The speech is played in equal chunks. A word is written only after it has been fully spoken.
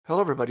Hello,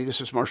 everybody. This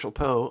is Marshall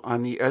Poe.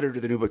 I'm the editor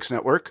of the New Books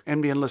Network.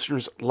 NBN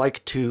listeners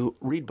like to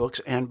read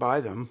books and buy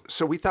them.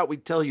 So we thought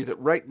we'd tell you that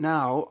right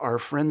now, our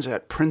friends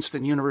at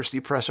Princeton University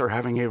Press are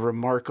having a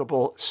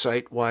remarkable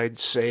site-wide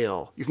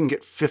sale. You can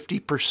get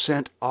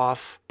 50%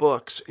 off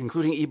books,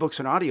 including ebooks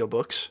and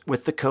audiobooks,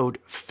 with the code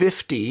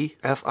 50,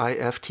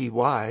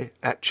 F-I-F-T-Y,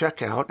 at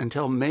checkout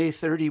until May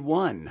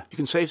 31. You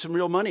can save some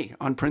real money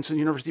on Princeton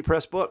University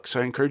Press books.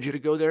 I encourage you to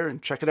go there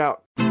and check it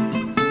out.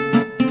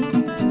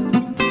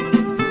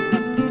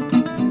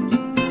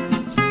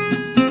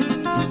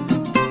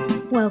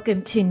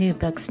 Welcome to New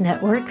Books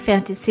Network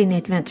Fantasy and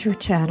Adventure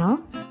Channel.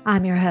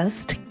 I'm your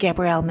host,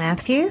 Gabrielle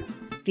Matthew,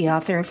 the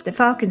author of the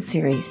Falcon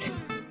series.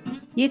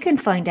 You can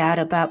find out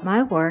about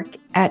my work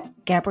at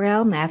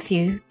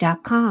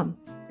GabrielleMatthew.com.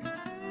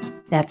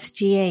 That's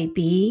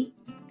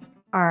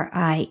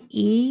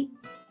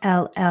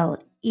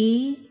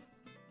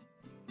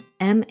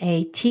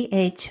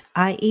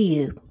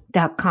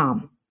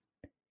GabrielleMathieu.com.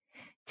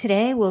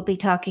 Today we'll be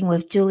talking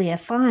with Julia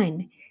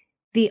Fine,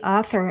 the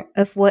author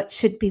of What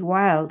Should Be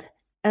Wild,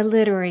 a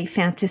literary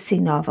fantasy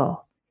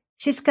novel.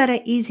 She's got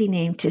an easy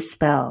name to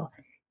spell,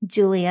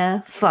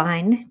 Julia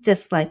Fine,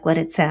 just like what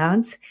it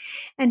sounds,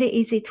 and an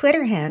easy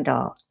Twitter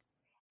handle,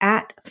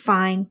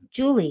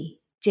 @FineJulie,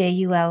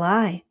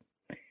 Juli.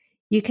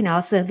 You can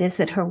also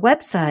visit her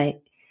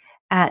website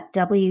at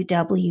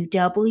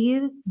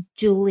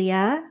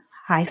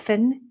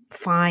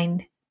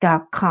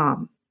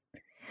www.julia-fine.com.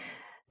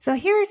 So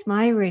here's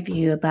my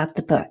review about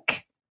the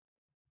book.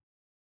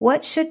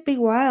 What Should Be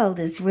Wild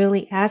is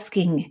really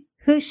asking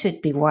who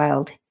should be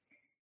wild.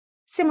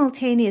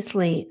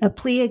 Simultaneously, a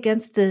plea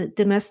against the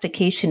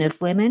domestication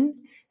of women,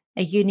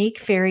 a unique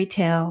fairy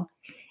tale,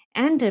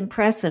 and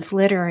impressive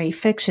literary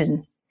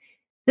fiction.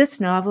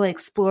 This novel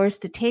explores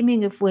the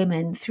taming of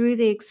women through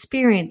the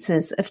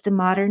experiences of the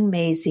modern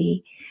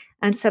Maisie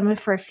and some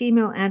of her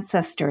female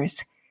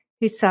ancestors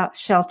who sought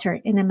shelter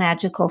in a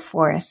magical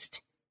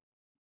forest.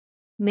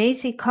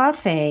 Maisie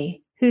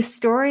Cawthey, whose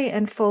story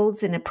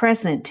unfolds in a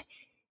present,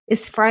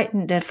 is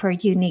frightened of her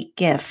unique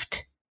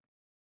gift.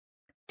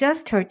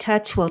 Just her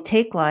touch will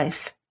take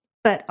life,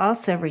 but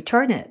also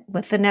return it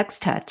with the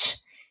next touch.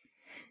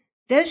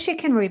 Though she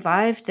can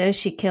revive those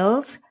she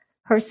kills,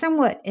 her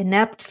somewhat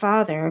inept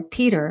father,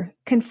 Peter,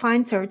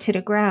 confines her to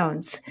the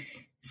grounds,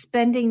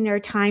 spending their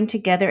time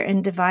together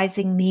and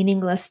devising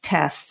meaningless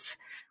tests,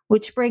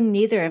 which bring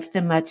neither of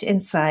them much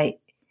insight.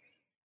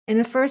 In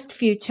the first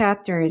few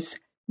chapters,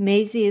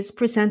 Maisie is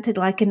presented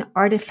like an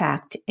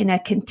artifact in a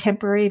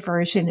contemporary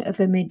version of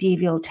a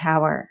medieval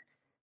tower,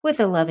 with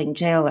a loving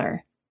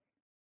jailer.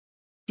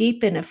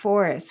 Deep in a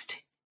forest,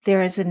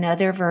 there is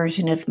another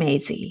version of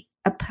Maisie,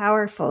 a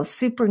powerful,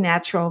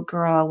 supernatural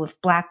girl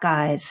with black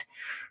eyes,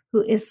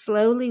 who is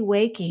slowly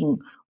waking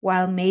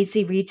while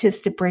Maisie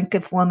reaches the brink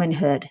of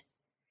womanhood.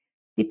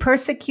 The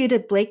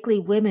persecuted Blakely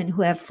women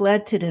who have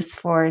fled to this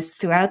forest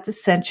throughout the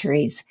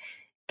centuries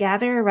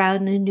gather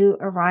around the new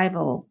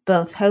arrival,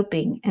 both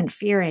hoping and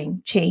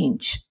fearing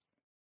change.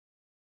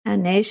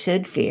 And they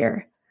should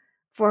fear,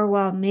 for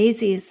while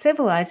Maisie is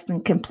civilized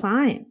and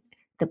compliant,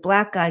 the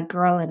black-eyed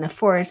girl in the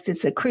forest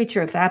is a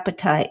creature of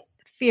appetite,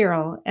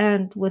 feral,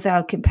 and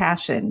without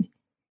compassion.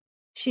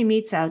 She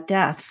metes out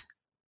death.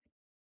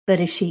 But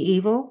is she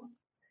evil?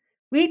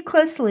 Read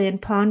closely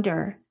and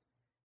ponder.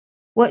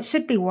 What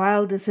Should Be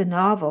Wild is a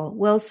novel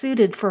well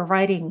suited for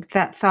writing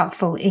that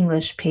thoughtful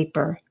English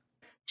paper.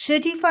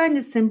 Should you find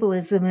the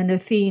symbolism and the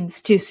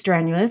themes too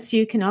strenuous,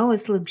 you can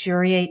always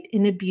luxuriate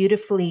in a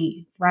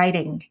beautifully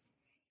writing.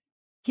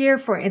 Here,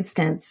 for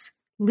instance,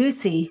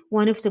 Lucy,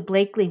 one of the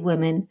Blakely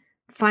women,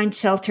 finds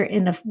shelter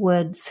in the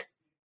woods.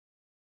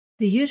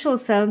 The usual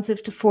sounds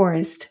of the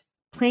forest,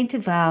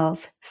 plaintive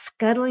owls,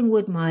 scuttling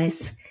wood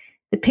mice,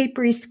 the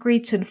papery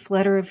screech and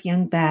flutter of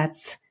young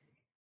bats,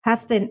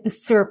 have been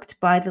usurped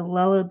by the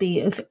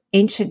lullaby of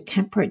ancient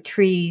temperate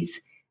trees,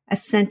 a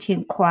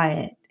sentient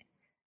quiet,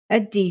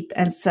 a deep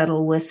and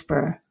subtle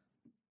whisper.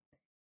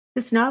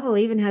 This novel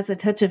even has a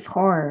touch of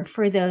horror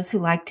for those who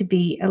like to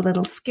be a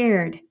little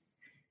scared.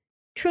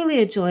 Truly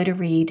a joy to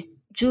read,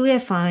 Julia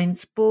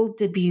Fine's bold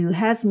debut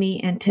has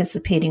me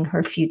anticipating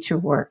her future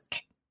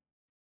work.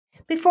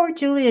 Before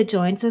Julia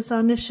joins us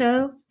on the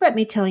show, let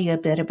me tell you a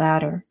bit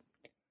about her.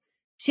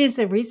 She is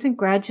a recent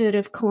graduate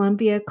of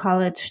Columbia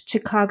College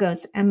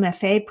Chicago's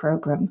MFA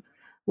program,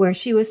 where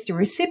she was the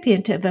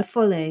recipient of a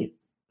Foley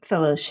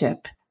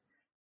Fellowship.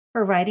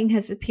 Her writing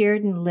has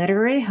appeared in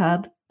Literary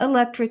Hub,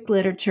 Electric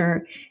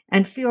Literature,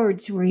 and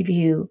Fjords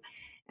Review,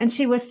 and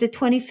she was the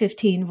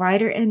 2015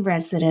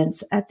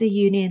 Writer-in-Residence at the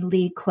Union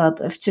League Club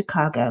of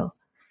Chicago.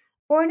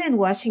 Born in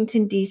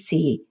Washington,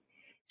 D.C.,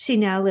 she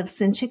now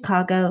lives in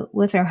Chicago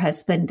with her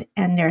husband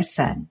and their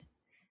son.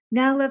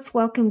 Now let's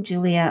welcome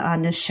Julia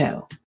on the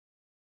show.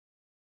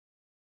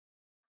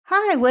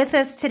 Hi, with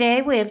us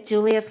today we have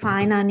Julia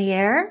Fine on the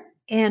air,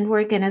 and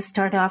we're going to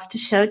start off the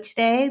show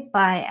today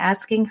by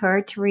asking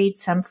her to read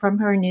some from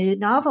her new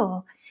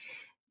novel.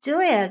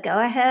 Julia, go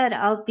ahead.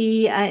 I'll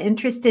be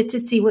interested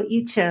to see what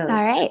you chose. All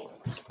right.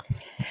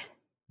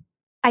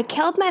 I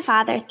killed my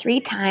father 3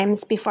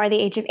 times before the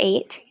age of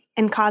 8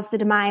 and caused the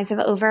demise of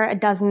over a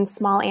dozen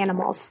small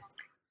animals.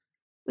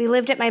 We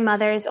lived at my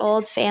mother's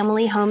old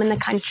family home in the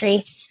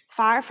country,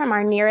 far from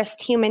our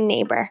nearest human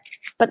neighbor,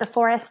 but the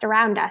forest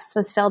around us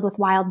was filled with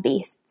wild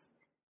beasts.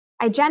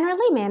 I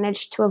generally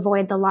managed to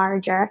avoid the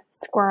larger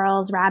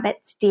squirrels,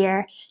 rabbits,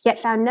 deer, yet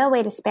found no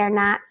way to spare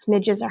gnats,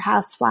 midges, or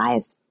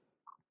houseflies.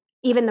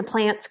 Even the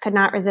plants could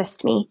not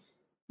resist me.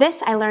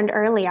 This I learned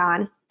early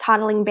on,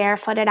 toddling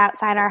barefooted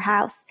outside our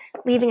house,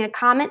 leaving a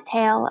comet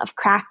tail of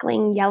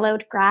crackling,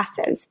 yellowed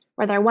grasses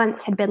where there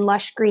once had been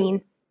lush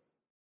green.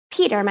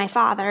 Peter, my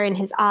father, in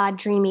his odd,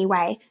 dreamy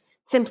way,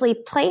 simply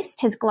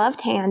placed his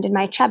gloved hand in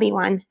my chubby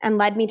one and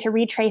led me to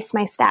retrace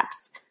my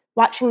steps,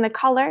 watching the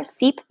color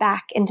seep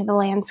back into the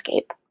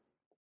landscape.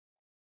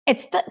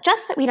 It's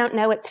just that we don't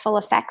know its full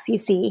effects, you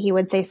see, he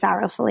would say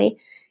sorrowfully.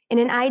 In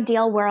an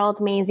ideal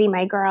world, Maisie,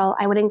 my girl,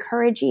 I would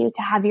encourage you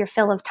to have your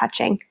fill of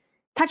touching.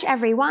 Touch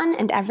everyone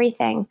and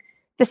everything.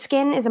 The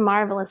skin is a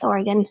marvelous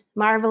organ,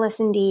 marvelous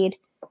indeed.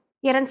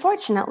 Yet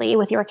unfortunately,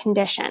 with your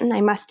condition,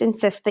 I must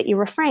insist that you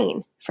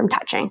refrain from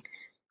touching.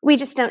 We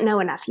just don't know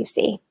enough, you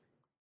see.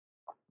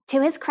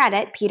 To his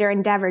credit, Peter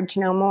endeavored to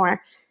know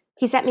more.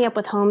 He set me up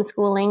with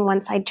homeschooling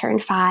once I'd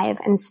turned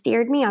 5 and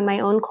steered me on my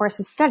own course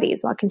of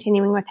studies while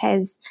continuing with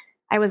his.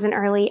 I was an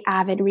early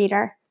avid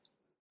reader.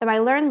 Though I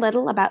learned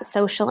little about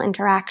social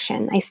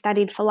interaction, I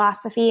studied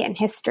philosophy and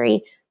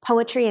history,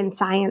 poetry and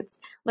science,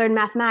 learned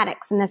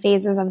mathematics and the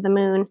phases of the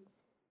moon.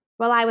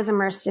 While I was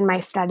immersed in my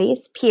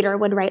studies, Peter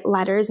would write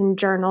letters and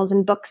journals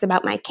and books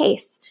about my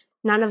case,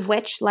 none of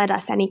which led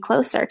us any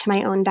closer to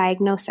my own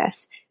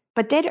diagnosis,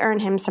 but did earn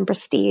him some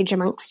prestige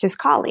amongst his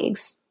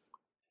colleagues.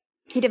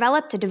 He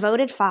developed a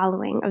devoted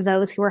following of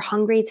those who were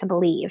hungry to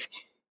believe,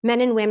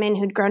 men and women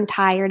who'd grown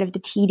tired of the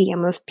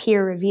tedium of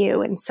peer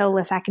review and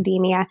soulless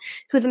academia,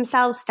 who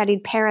themselves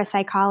studied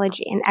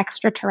parapsychology and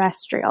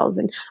extraterrestrials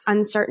and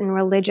uncertain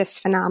religious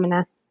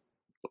phenomena.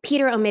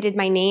 Peter omitted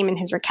my name in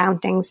his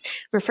recountings,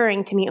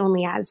 referring to me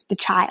only as the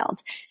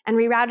child, and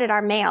rerouted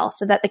our mail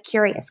so that the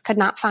curious could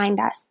not find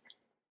us.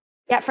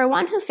 Yet for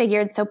one who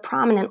figured so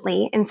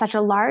prominently in such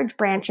a large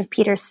branch of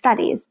Peter's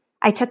studies,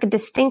 I took a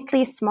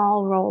distinctly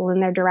small role in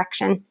their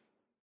direction.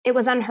 It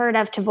was unheard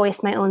of to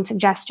voice my own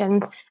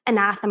suggestions,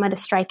 anathema to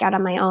strike out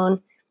on my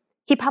own.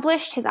 He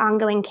published his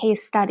ongoing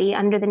case study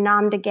under the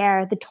nom de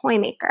guerre, The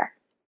Toymaker,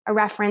 a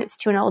reference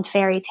to an old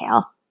fairy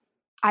tale.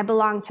 I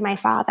belonged to my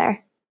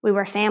father. We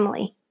were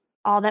family.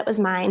 All that was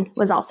mine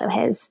was also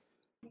his.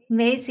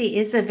 Maisie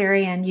is a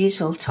very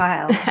unusual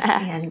child,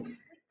 and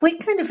we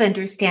kind of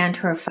understand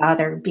her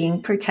father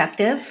being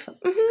protective.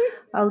 Mm-hmm.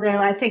 Although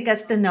I think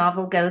as the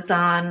novel goes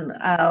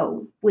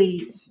on,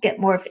 we get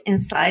more of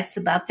insights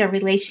about their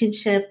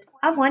relationship.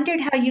 I wondered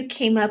how you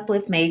came up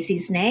with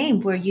Maisie's name.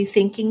 Were you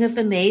thinking of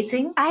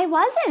Amazing? I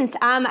wasn't.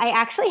 I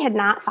actually had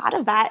not thought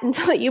of that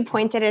until you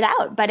pointed it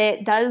out, but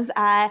it does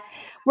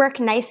work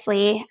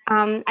nicely.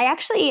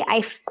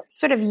 I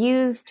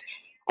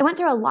went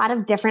through a lot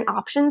of different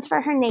options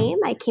for her name.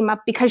 I came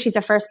up, because she's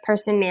a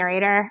first-person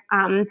narrator,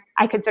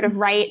 I could sort of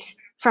write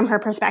from her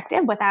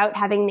perspective without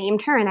having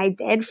named her, and I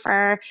did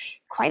for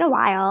quite a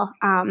while.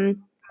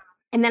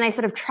 And then I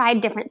sort of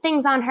tried different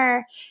things on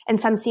her, and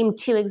some seemed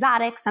too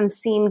exotic, some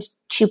seemed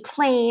too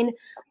plain.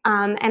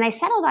 And I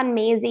settled on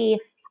Maisie.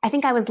 I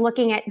think I was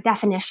looking at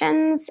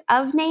definitions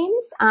of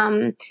names,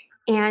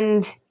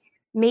 and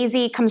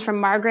Maisie comes from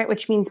Margaret,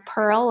 which means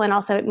pearl, and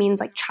also it means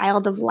like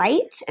child of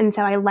light. And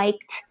so I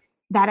liked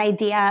that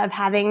idea of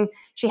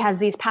she has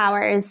these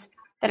powers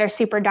that are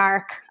super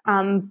dark,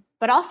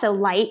 but also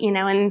light,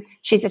 and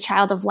she's a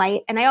child of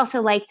light. And I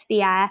also liked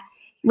the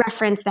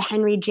reference, the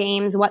Henry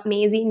James, What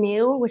Maisie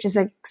Knew, which is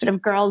a sort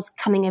of girl's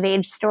coming of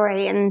age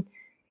story and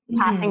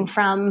passing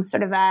from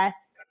sort of a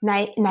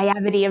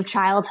naivety of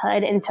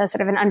childhood into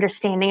sort of an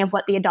understanding of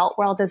what the adult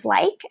world is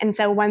like. And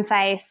so once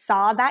I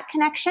saw that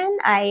connection,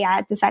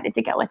 I decided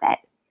to go with it.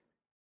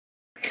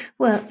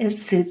 Well, it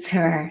suits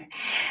her.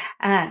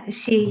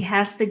 She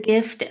has the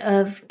gift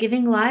of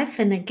giving life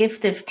and a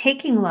gift of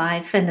taking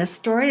life, and the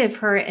story of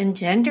her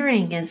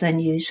engendering is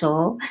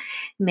unusual.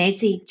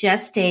 Maisie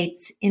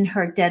gestates in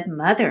her dead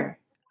mother,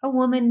 a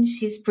woman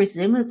she's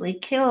presumably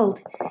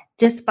killed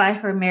just by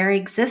her mere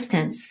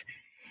existence.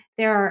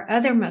 There are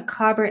other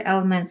macabre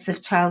elements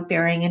of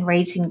childbearing and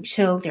raising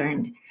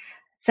children,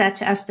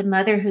 such as the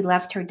mother who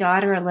left her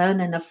daughter alone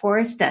in the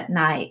forest at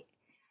night.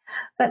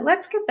 But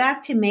let's get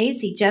back to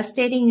Maisie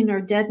gestating in her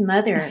dead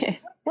mother.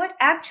 What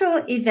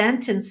actual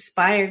event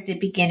inspired the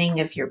beginning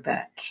of your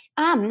book?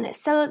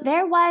 So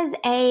there was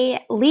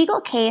a legal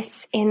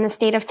case in the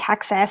state of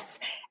Texas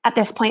at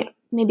this point,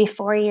 maybe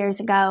 4 years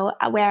ago,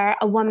 where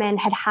a woman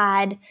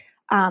had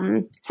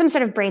some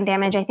sort of brain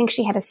damage. I think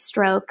she had a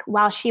stroke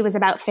while she was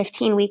about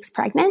 15 weeks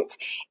pregnant.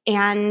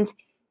 And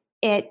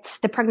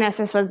the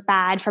prognosis was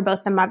bad for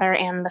both the mother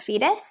and the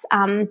fetus.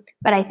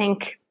 But I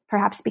think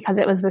perhaps because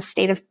it was the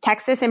state of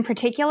Texas in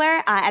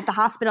particular, at the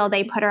hospital,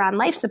 they put her on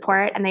life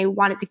support and they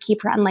wanted to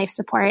keep her on life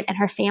support. And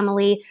her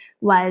family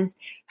was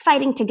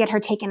fighting to get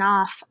her taken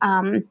off.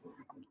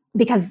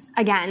 because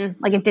again,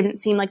 like it didn't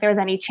seem like there was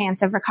any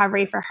chance of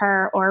recovery for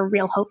her or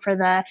real hope for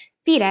the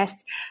fetus.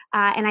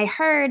 And I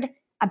heard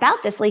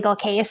about this legal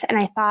case and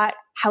I thought,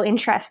 how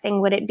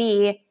interesting would it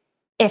be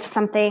if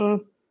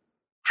something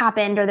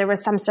happened or there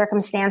was some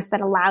circumstance that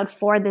allowed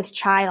for this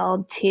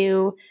child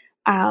to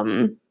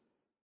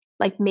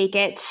like make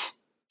it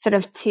sort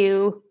of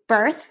to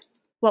birth?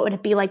 What would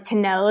it be like to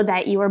know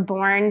that you were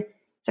born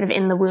sort of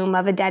in the womb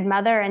of a dead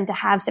mother and to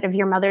have sort of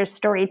your mother's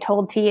story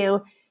told to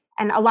you?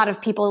 And a lot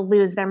of people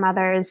lose their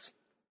mothers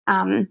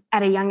at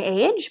a young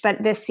age,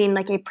 but this seemed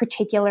like a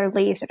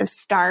particularly sort of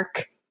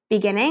stark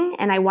beginning.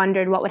 And I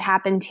wondered what would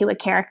happen to a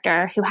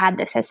character who had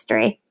this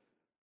history.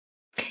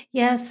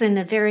 Yes, and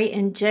a very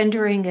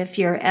engendering of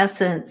your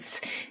essence.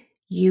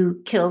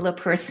 You kill the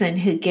person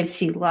who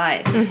gives you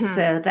life. Mm-hmm.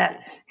 So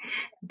that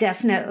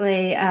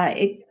definitely,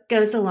 it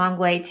goes a long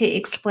way to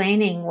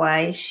explaining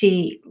why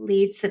she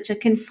leads such a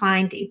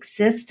confined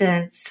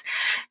existence.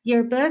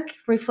 Your book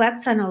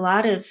reflects on a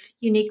lot of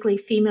uniquely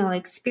female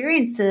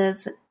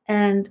experiences,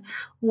 and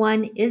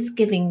one is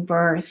giving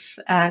birth.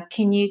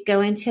 Can you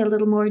go into a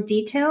little more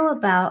detail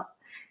about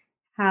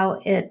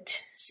how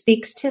it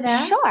speaks to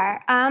that?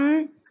 Sure.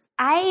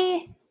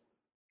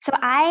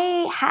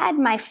 I had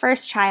my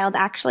first child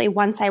actually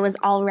once I'd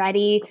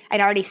already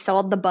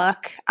sold the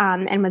book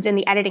and was in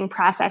the editing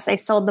process. I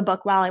sold the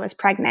book while I was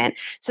pregnant.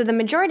 So the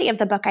majority of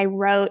the book I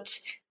wrote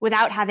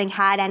without having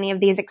had any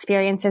of these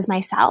experiences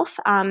myself.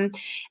 And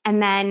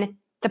then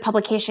the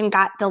publication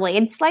got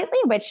delayed slightly,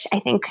 which I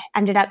think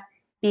ended up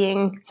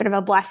being sort of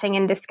a blessing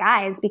in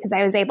disguise because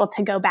I was able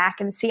to go back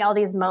and see all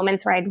these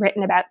moments where I'd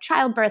written about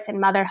childbirth and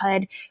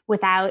motherhood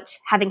without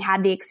having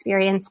had the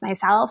experience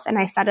myself. And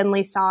I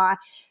suddenly saw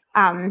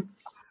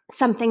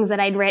some things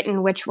that I'd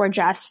written, which were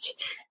just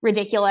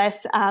ridiculous,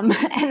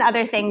 and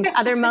other things,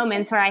 other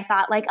moments where I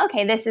thought like,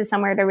 okay, this is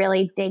somewhere to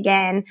really dig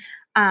in.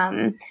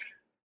 And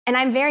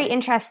I'm very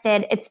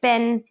interested. It's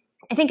been,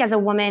 I think as a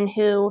woman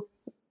who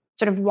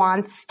sort of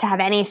wants to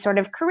have any sort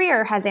of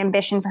career, has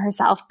ambition for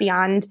herself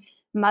beyond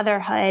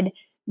motherhood,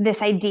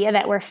 this idea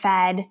that we're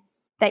fed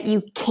that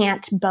you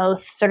can't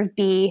both sort of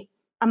be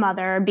a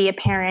mother, be a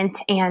parent,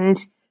 and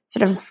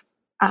sort of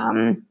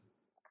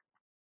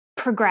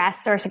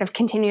progress or sort of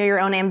continue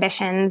your own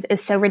ambitions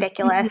is so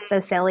ridiculous,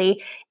 so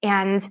silly.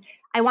 And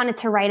I wanted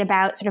to write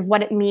about sort of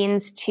what it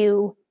means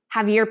to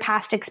have your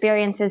past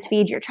experiences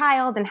feed your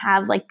child and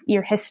have like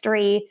your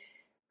history,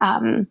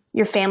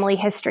 your family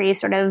history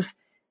sort of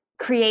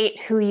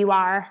create who you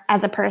are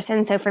as a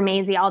person. So for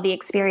Maisie, all the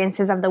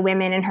experiences of the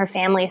women in her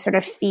family sort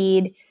of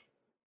feed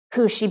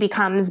who she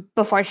becomes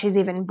before she's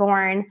even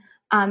born.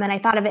 And I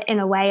thought of it in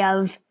a way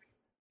of,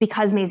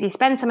 because Maisie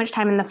spends so much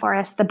time in the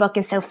forest, the book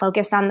is so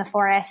focused on the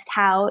forest,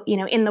 how, you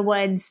know, in the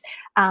woods,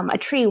 a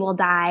tree will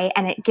die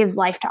and it gives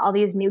life to all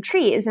these new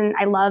trees. And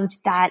I loved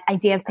that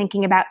idea of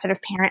thinking about sort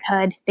of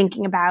parenthood,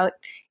 thinking about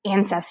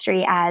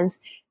ancestry as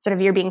sort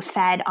of you're being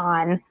fed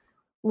on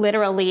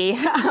literally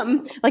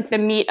like the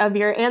meat of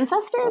your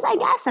ancestors, I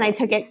guess. And I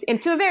took it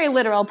into a very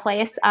literal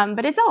place,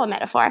 but it's all a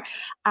metaphor.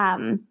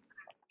 And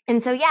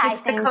so, yeah,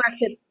 it's I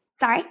think,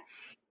 sorry?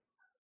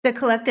 The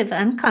collective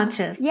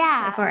unconscious of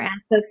our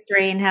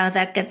ancestry and how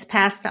that gets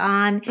passed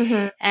on.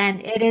 Mm-hmm.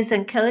 And it is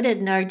encoded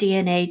in our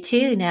DNA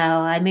too now.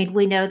 I mean,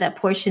 we know that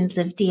portions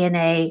of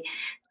DNA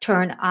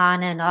turn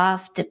on and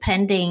off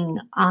depending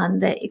on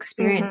the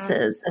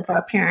experiences of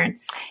our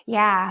parents.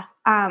 Yeah.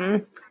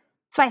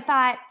 So I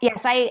thought,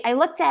 so I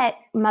looked at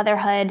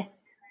motherhood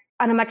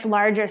on a much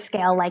larger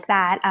scale like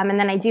that. And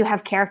then I do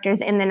have characters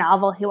in the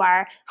novel who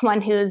are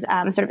one who's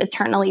sort of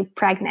eternally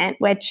pregnant,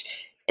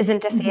 which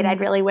isn't a fate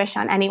I'd really wish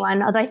on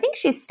anyone. Although I think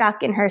she's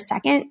stuck in her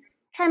second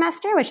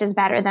trimester, which is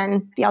better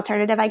than the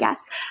alternative, I guess.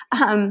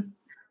 And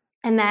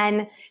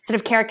then sort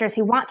of characters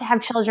who want to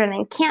have children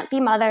and can't be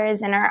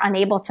mothers and are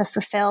unable to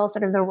fulfill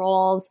sort of the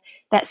roles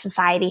that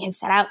society has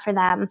set out for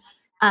them.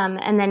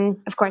 And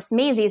then, of course,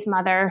 Maisie's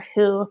mother,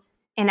 who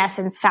in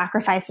essence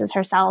sacrifices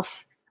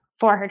herself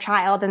for her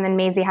child. And then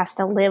Maisie has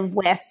to live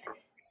with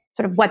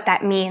sort of what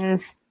that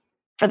means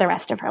for the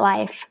rest of her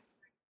life.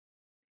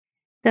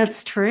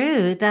 That's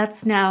true.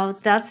 That's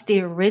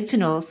the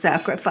original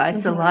sacrifice.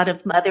 Mm-hmm. A lot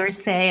of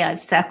mothers say, I've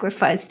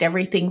sacrificed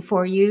everything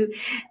for you.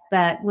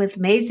 But with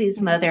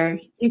Maisie's mother,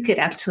 you could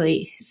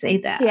actually say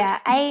that. Yeah.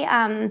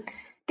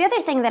 The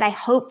other thing that I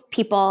hope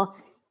people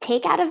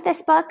take out of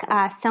this book,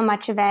 so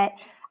much of it,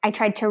 I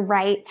tried to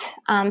write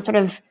sort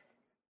of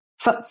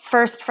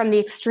first from the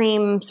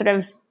extreme sort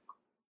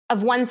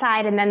of one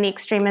side and then the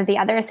extreme of the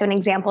other. So an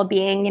example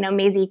being, you know,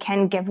 Maisie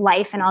can give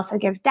life and also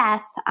give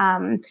death.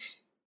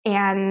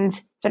 And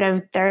sort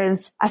of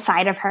there's a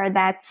side of her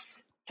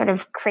that's sort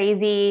of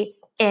crazy,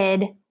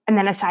 id, and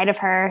then a side of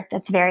her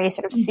that's very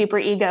sort of super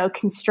ego,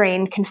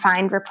 constrained,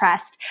 confined,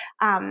 repressed.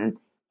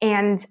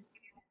 And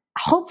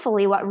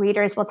hopefully what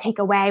readers will take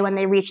away when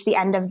they reach the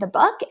end of the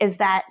book is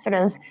that sort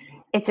of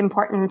it's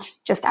important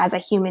just as a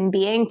human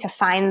being to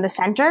find the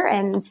center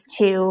and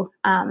to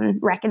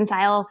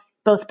reconcile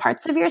both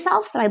parts of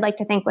yourself. So I'd like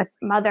to think with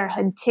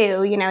motherhood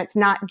too, you know, it's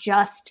not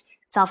just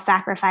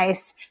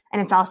self-sacrifice.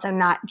 And it's also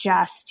not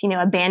just,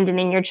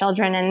 abandoning your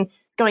children and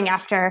going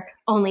after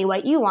only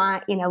what you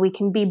want. We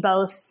can be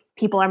both.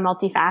 People are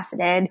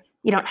multifaceted.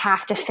 You don't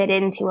have to fit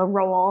into a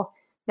role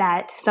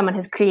that someone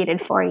has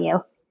created for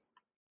you.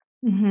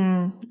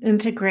 Mm-hmm.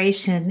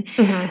 Integration.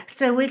 Mm-hmm.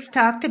 So we've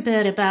talked a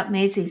bit about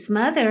Maisie's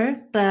mother,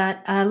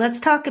 but let's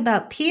talk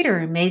about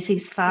Peter,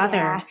 Maisie's father.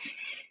 Yeah.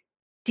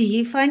 Do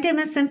you find him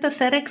a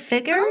sympathetic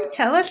figure?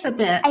 Tell us a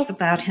bit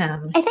about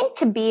him. I think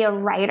to be a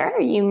writer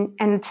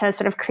and to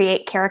sort of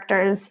create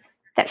characters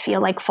that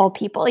feel like full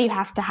people, you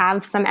have to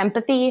have some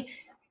empathy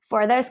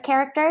for those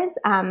characters.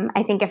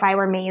 I think if I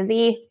were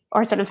Maisie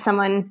or sort of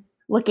someone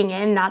looking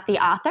in, not the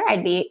author,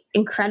 I'd be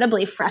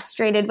incredibly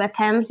frustrated with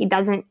him.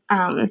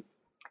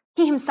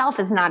 He himself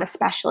is not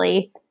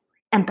especially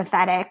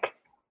empathetic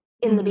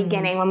in the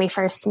beginning when we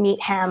first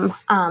meet him.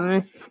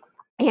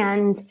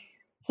 And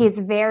he's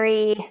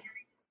very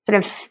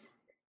sort of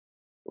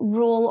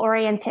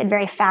rule-oriented,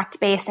 very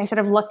fact-based. I sort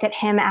of looked at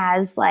him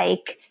as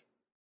like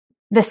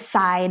the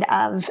side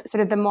of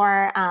sort of the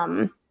more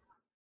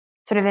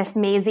sort of if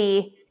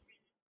Maisie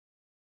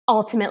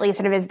ultimately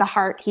sort of is the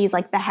heart, he's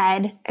like the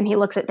head, and he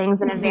looks at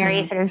things in a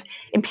very sort of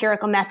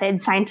empirical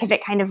method,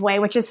 scientific kind of way,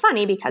 which is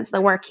funny because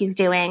the work he's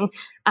doing,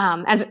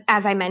 as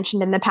I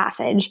mentioned in the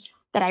passage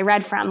that I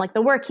read from, like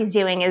the work he's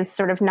doing is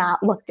sort of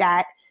not looked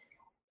at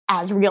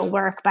as real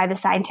work by the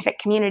scientific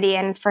community.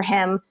 And for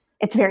him,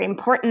 it's very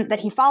important that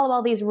he follow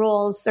all these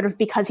rules sort of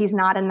because he's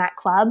not in that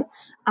club.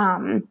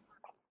 And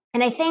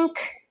I think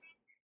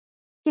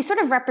he sort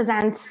of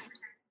represents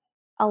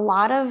a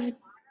lot of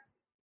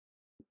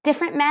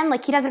different men.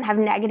 Like he doesn't have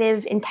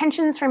negative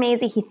intentions for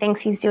Maisie. He thinks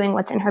he's doing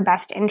what's in her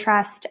best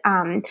interest.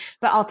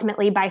 But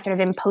ultimately by sort of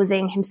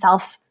imposing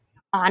himself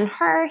on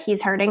her,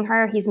 he's hurting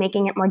her. He's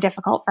making it more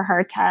difficult for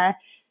her to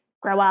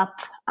grow up,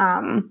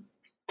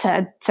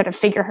 to sort of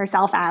figure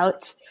herself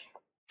out.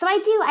 So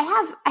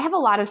I have a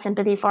lot of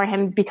sympathy for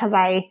him because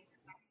I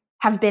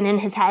have been in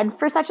his head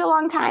for such a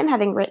long time,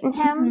 having written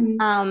him.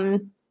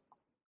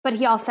 But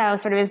he also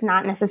sort of is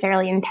not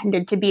necessarily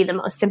intended to be the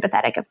most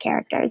sympathetic of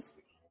characters.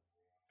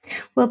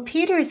 Well,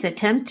 Peter's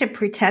attempt to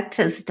protect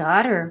his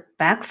daughter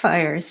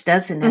backfires,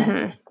 doesn't it?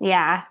 Mm-hmm.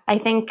 Yeah, I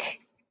think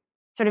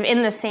sort of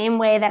in the same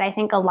way that I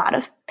think a lot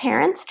of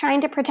parents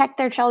trying to protect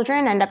their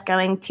children end up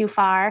going too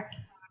far.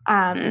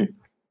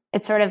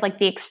 It's sort of like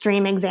the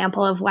extreme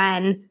example of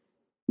when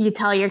you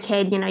tell your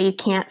kid, you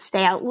can't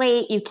stay out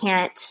late, you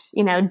can't,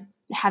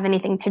 have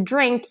anything to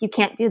drink, you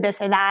can't do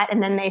this or that.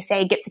 And then they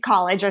say, get to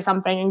college or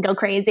something and go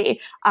crazy.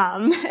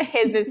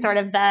 His is sort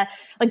of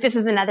this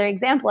is another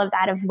example of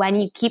that, of when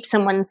you keep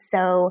someone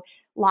so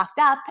locked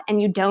up and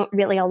you don't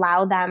really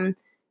allow them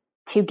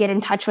to get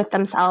in touch with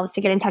themselves,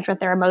 to get in touch with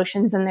their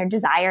emotions and their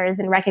desires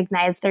and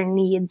recognize their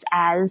needs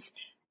as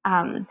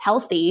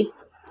healthy.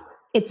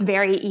 It's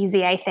very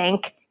easy, I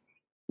think,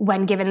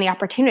 when given the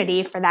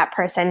opportunity for that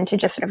person to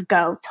just sort of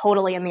go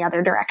totally in the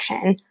other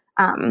direction.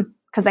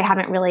 Because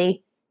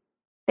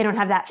they don't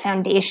have that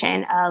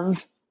foundation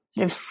of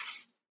sort of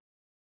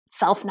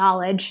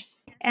self-knowledge.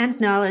 And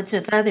knowledge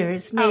of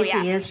others.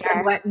 Maisie is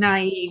somewhat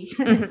naive.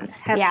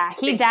 Yeah,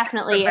 he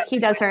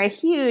does her a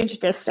huge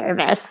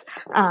disservice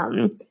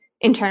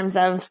in terms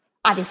of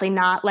obviously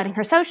not letting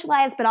her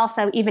socialize, but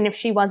also even if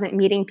she wasn't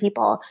meeting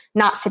people,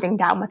 not sitting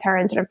down with her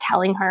and sort of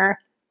telling her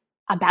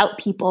about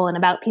people and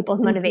about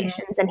people's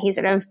motivations. And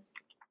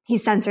he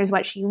censors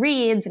what she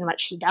reads and what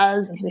she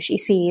does and who she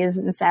sees.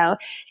 And so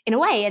in a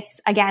way,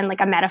 it's again,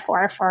 like a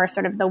metaphor for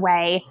sort of the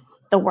way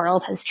the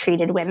world has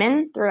treated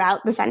women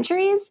throughout the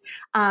centuries.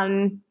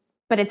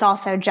 But it's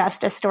also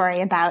just a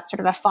story about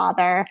sort of a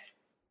father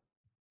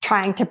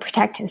trying to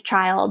protect his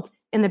child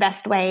in the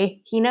best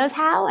way he knows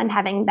how, and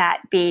having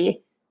that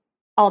be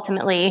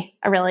ultimately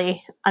a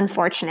really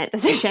unfortunate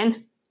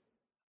decision.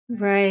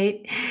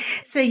 Right.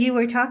 So you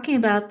were talking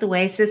about the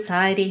way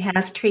society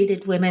has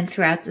treated women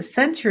throughout the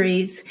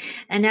centuries,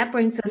 and that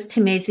brings us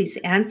to Maisie's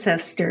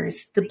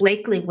ancestors, the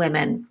Blakely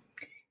women.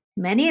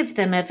 Many of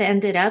them have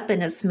ended up in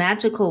this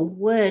magical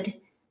wood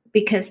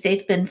because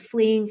they've been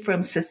fleeing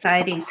from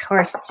society's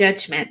harsh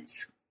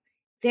judgments.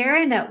 There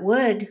in that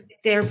wood,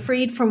 they're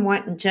freed from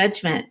wanton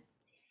judgment.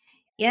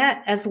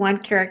 Yet, as one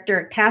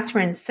character,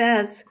 Catherine,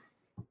 says,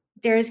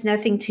 there is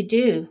nothing to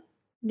do,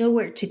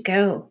 nowhere to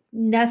go,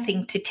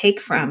 nothing to take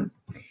from.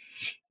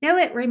 Now,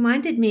 it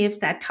reminded me of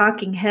that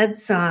Talking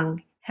Heads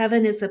song,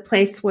 Heaven is a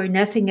Place Where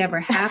Nothing Ever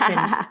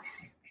Happens.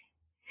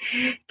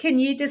 Can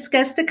you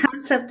discuss the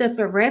concept of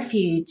a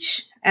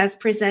refuge as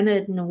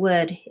presented in the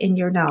wood in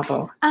your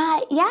novel?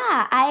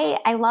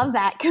 I love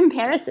that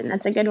comparison.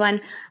 That's a good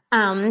one.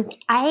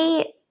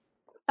 I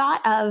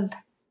thought of,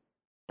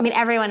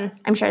 everyone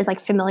I'm sure is like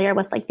familiar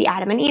with like the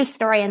Adam and Eve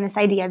story and this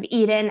idea of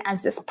Eden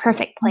as this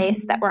perfect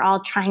place that we're all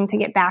trying to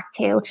get back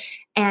to.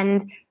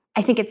 And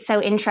I think it's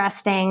so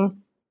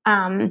interesting.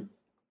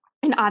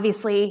 And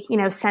obviously,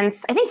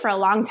 since I think for a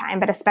long time,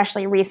 but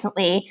especially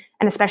recently,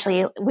 and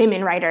especially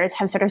women writers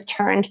have sort of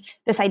turned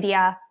this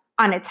idea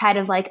on its head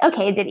of like,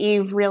 okay, did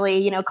Eve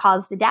really,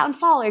 cause the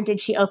downfall, or did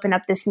she open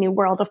up this new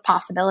world of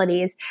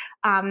possibilities?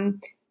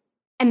 And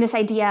and this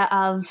idea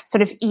of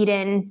sort of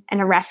Eden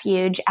and a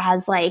refuge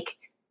as like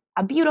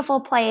a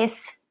beautiful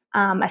place,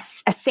 a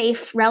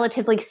safe,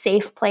 relatively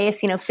safe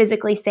place,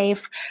 physically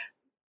safe,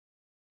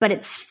 but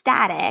it's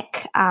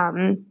static.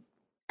 And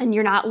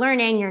you're not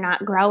learning, you're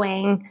not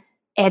growing.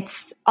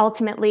 It's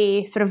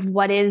ultimately sort of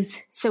what is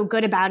so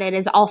good about it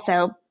is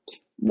also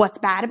what's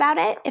bad about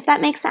it, if that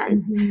makes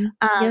sense. Mm-hmm.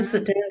 Yes,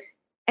 it does.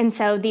 And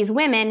so these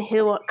women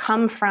who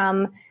come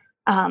from,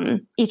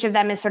 each of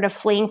them is sort of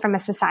fleeing from a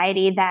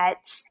society that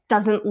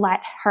doesn't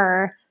let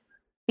her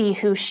be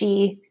who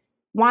she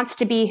wants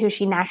to be, who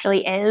she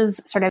naturally is.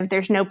 Sort of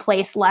there's no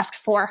place left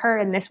for her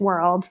in this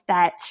world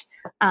that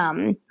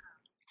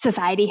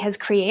society has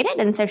created.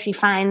 And so she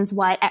finds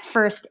what at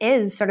first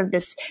is sort of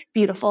this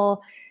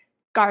beautiful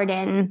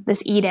garden,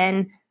 this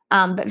Eden,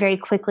 but very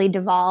quickly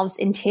devolves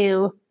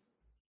into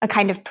a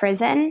kind of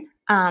prison.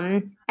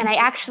 And I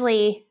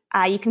actually,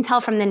 you can tell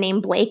from the name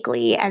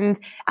Blakely and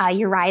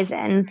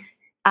Urizen,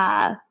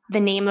 the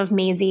name of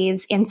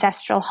Maisie's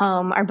ancestral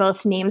home are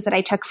both names that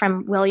I took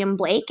from William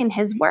Blake and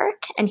his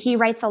work. And he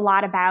writes a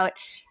lot about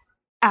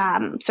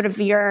sort of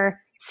your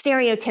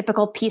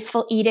stereotypical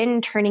peaceful Eden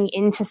turning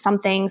into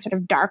something sort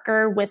of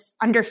darker with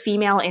under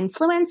female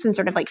influence and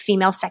sort of like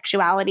female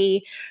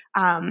sexuality,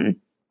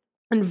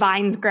 and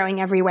vines growing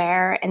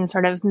everywhere and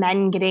sort of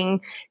men getting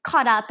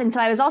caught up. And so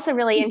I was also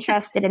really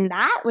interested in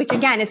that, which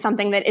again is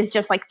something that is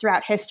just like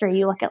throughout history.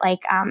 You look at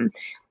like,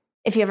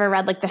 if you ever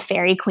read like the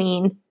Fairy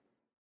Queen,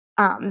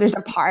 there's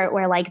a part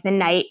where like the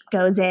knight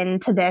goes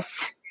into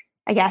this,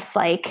 I guess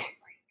like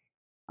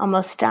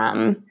almost,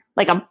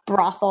 like a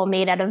brothel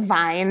made out of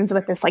vines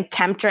with this like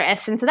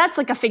temptress. And so that's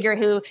like a figure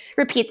who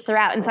repeats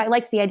throughout. And so I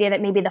liked the idea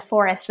that maybe the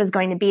forest was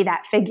going to be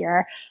that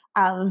figure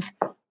of,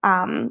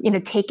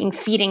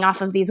 feeding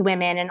off of these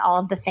women and all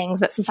of the things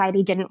that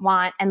society didn't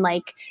want and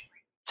like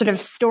sort of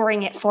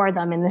storing it for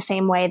them in the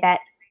same way that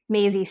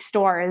Maisie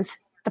stores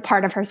the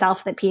part of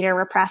herself that Peter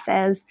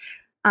represses.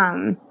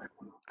 So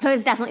I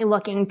was definitely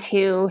looking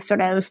to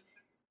sort of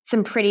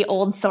some pretty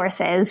old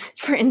sources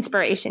for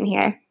inspiration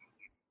here.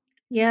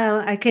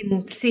 Yeah, I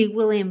can see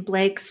William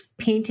Blake's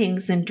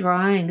paintings and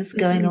drawings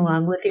going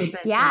along with your book.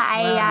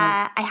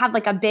 Yeah, I have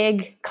like a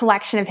big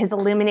collection of his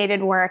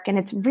illuminated work, and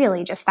it's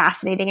really just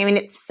fascinating. I mean,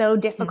 it's so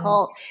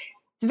difficult.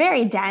 It's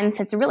very dense.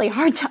 It's really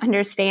hard to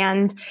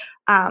understand,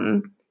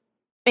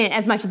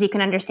 as much as you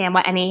can understand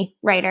what any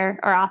writer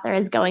or author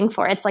is going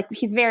for. It's like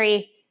he's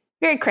very,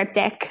 very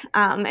cryptic.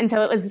 And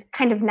so it was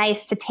kind of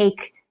nice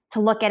to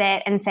look at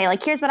it and say,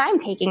 like, here's what I'm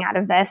taking out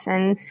of this.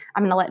 And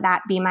I'm going to let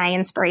that be my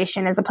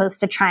inspiration as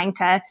opposed to trying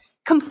to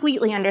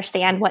completely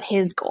understand what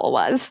his goal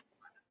was.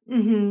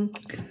 Mm-hmm.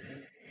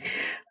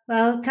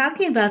 Well,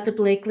 talking about the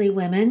Blakely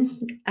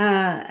women,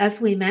 as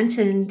we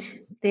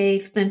mentioned,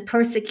 they've been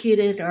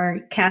persecuted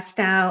or cast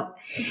out.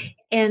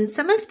 And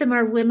some of them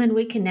are women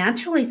we can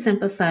naturally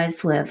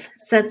sympathize with,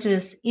 such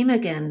as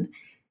Imogen,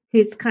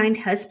 whose kind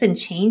husband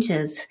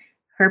changes.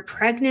 Her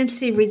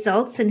pregnancy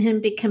results in him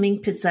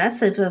becoming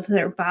possessive of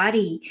her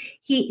body.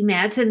 He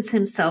imagines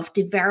himself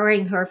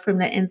devouring her from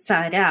the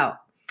inside out.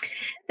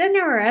 Then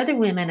there are other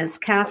women as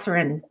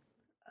Catherine,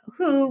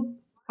 who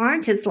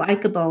aren't as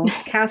likable.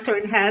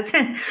 Catherine has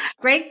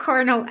great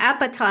carnal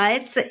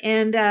appetites,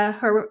 and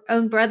her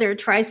own brother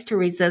tries to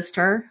resist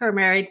her, her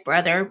married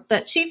brother,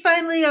 but she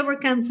finally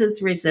overcomes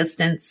his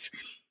resistance.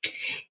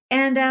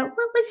 And what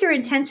was your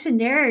intention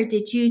there?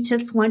 Did you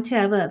just want to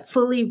have a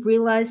fully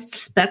realized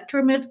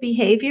spectrum of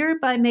behavior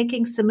by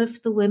making some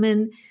of the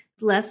women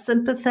less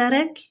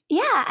sympathetic?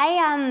 Yeah,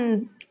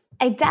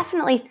 I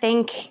definitely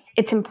think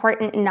it's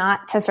important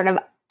not to sort of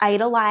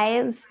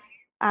idolize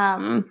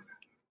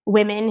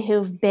women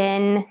who've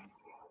been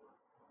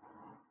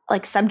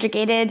like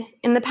subjugated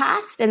in the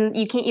past. And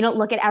you don't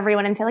look at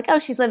everyone and say like, oh,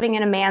 she's living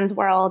in a man's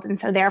world, and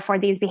so therefore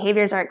these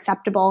behaviors are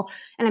acceptable.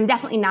 And I'm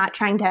definitely not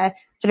trying to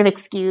sort of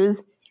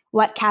excuse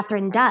what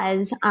Catherine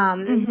does.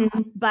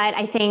 But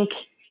I think,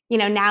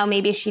 now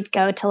maybe she'd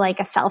go to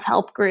like a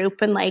self-help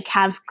group and like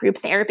have group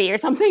therapy or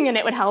something, and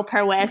it would help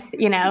her with,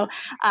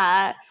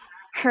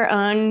 her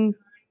own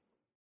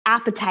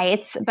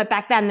appetites. But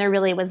back then there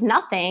really was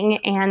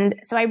nothing. And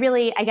so I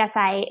guess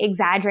I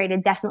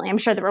exaggerated. Definitely. I'm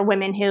sure there were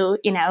women who,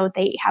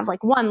 they have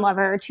like one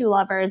lover or two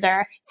lovers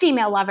or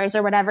female lovers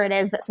or whatever it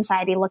is that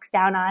society looks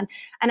down on.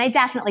 And I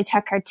definitely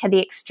took her to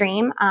the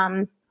extreme.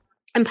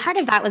 And part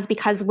of that was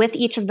because with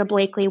each of the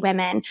Blakely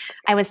women,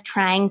 I was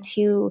trying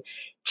to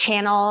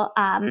channel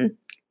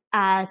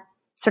a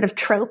sort of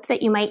trope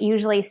that you might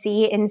usually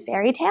see in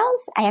fairy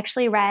tales. I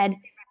actually read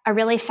a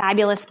really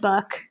fabulous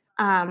book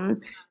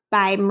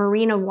by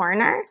Marina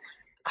Warner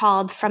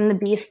called From the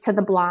Beast to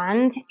the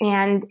Blonde.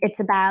 And it's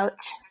about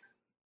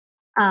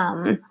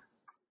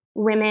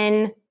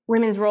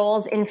women's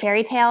roles in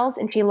fairy tales.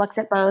 And she looks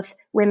at both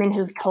women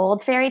who've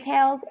told fairy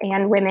tales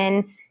and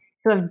women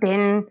who have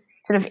been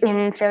sort of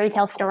in fairy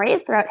tale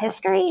stories throughout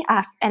history.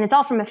 And it's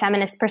all from a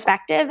feminist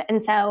perspective.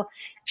 And so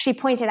she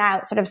pointed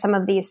out sort of some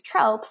of these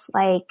tropes,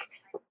 like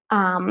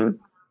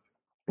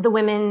the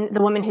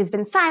woman who's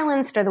been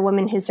silenced, or the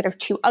woman who's sort of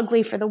too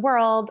ugly for the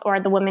world, or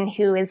the woman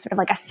who is sort of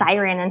like a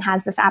siren and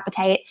has this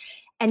appetite.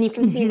 And you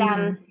can see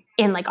them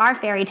in like our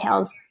fairy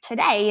tales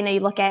today. You know, you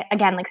look at,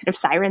 again, like sort of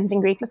sirens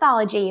in Greek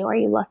mythology, or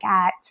you look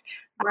at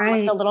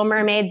like the Little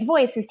Mermaid's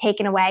voice is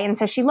taken away. And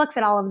so she looks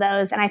at all of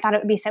those. And I thought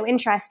it would be so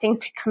interesting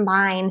to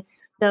combine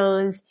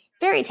those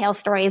fairy tale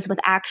stories with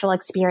actual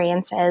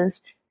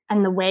experiences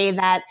and the way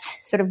that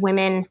sort of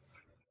women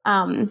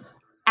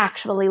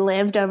actually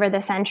lived over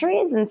the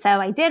centuries. And so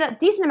I did a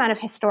decent amount of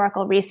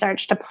historical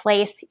research to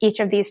place each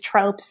of these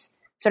tropes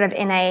sort of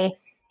in a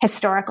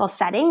historical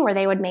setting where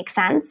they would make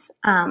sense,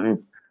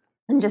 and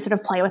just sort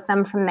of play with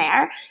them from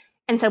there.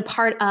 And so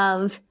part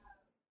of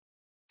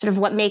sort of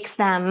what makes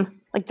them,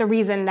 like the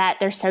reason that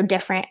they're so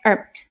different,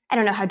 or I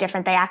don't know how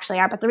different they actually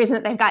are, but the reason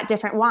that they've got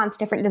different wants,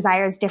 different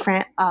desires,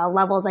 different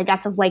levels, I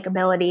guess, of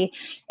likability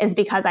is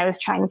because I was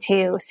trying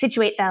to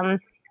situate them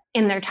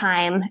in their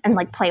time and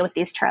like play with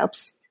these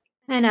tropes.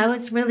 And I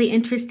was really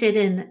interested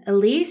in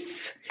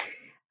Elise.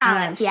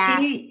 Alice.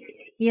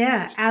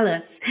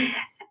 Alice.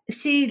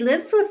 She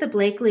lives with the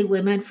Blakely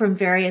women from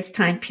various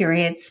time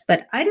periods,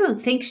 but I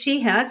don't think she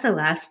has a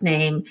last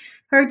name.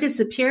 Her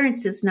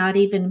disappearance is not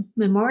even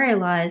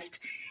memorialized.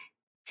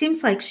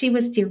 Seems like she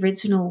was the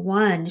original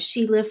one.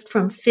 She lived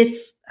from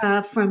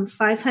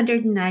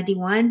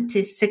 591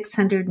 to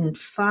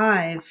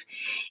 605,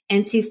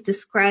 and she's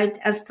described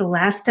as the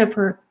last of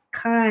her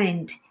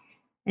kind.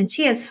 And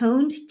she has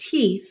honed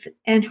teeth,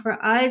 and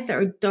her eyes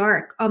are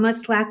dark,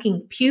 almost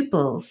lacking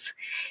pupils.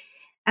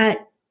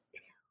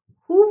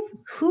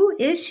 Who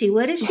is she?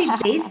 What is she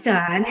based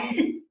on?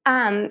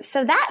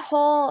 So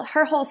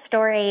her whole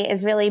story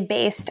is really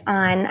based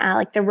on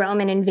like the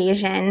Roman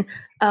invasion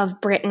of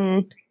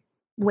Britain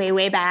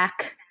way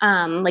back,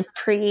 like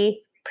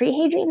pre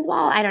Hadrian's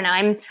Wall. I don't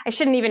know. I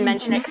shouldn't even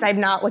mention it because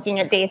I'm not looking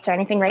at dates or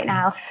anything right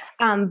now.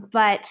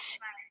 But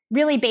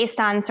really based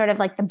on sort of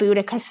like the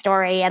Boudica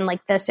story and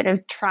like the sort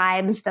of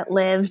tribes that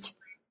lived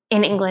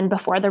in England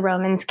before the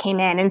Romans came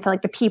in. And so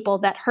like the people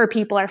that her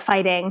people are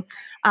fighting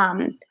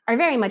are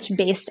very much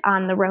based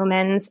on the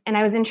Romans. And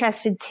I was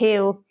interested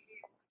too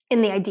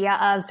in the idea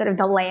of sort of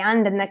the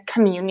land and the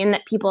communion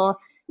that people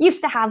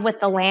used to have with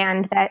the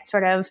land that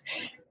sort of,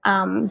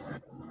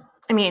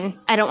 I mean,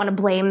 I don't want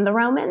to blame the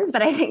Romans,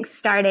 but I think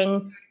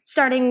starting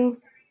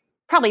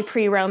probably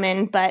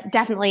pre-Roman, but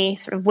definitely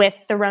sort of with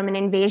the Roman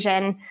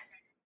invasion,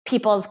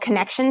 people's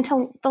connection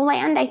to the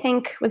land, I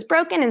think, was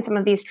broken, and some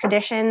of these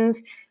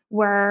traditions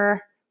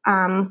were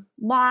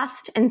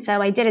lost. And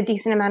so I did a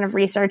decent amount of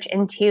research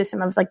into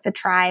some of like the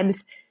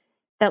tribes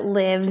that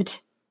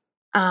lived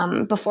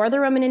before the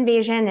Roman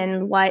invasion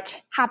and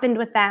what happened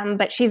with them.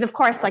 But she's, of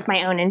course, like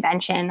my own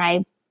invention.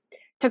 I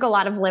took a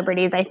lot of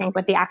liberties, I think,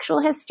 with the actual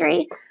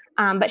history.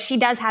 But she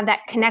does have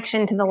that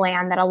connection to the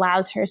land that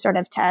allows her sort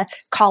of to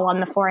call on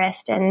the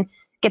forest and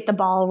get the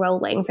ball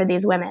rolling for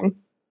these women.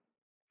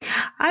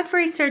 I've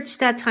researched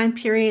that time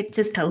period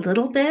just a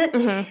little bit,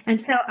 and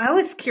so I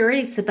was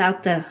curious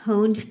about the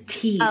honed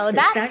teeth. Oh,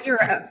 that's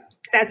your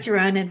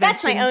own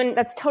invention?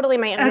 That's totally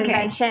my own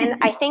invention.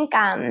 I think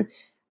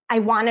I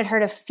wanted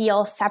her to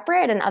feel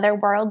separate and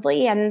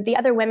otherworldly, and the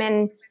other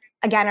women,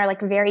 again, are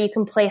like you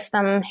can place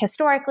them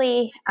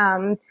historically.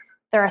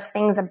 There are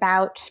things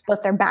about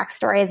both their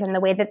backstories and the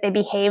way that they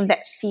behave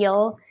that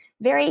feel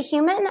very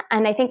human,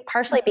 and I think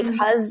partially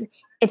because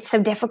it's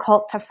so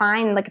difficult to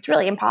find, like it's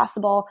really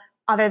impossible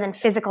other than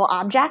physical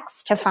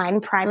objects to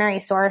find primary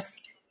source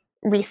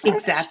research.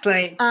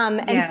 Exactly. So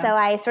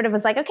I sort of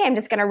was like, okay, I'm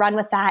just going to run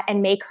with that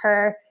and make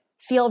her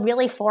feel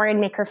really foreign,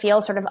 make her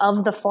feel sort of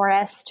the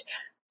forest,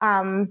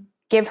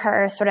 give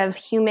her sort of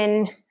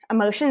human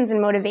emotions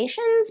and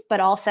motivations,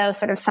 but also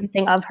sort of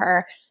something of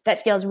her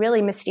that feels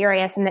really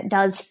mysterious and that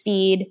does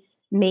feed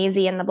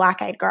Maisie and the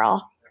Black-Eyed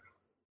Girl.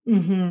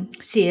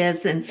 She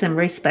is in some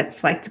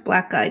respects like the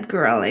Black-Eyed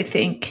Girl, I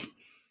think.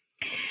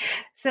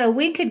 So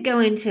we could go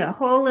into a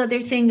whole other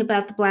thing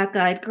about the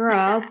Black-Eyed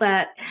Girl,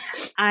 but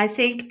I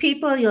think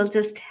you'll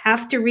just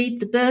have to read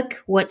the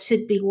book, What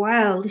Should Be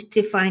Wild,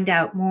 to find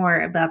out more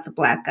about the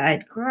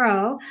Black-Eyed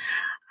Girl.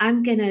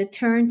 I'm going to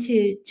turn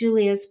to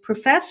Julia's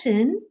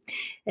profession.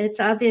 It's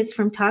obvious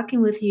from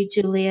talking with you,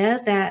 Julia,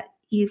 that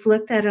you've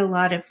looked at a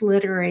lot of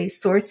literary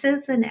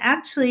sources, and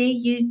actually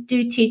you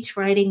do teach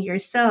writing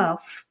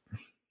yourself.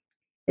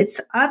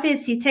 It's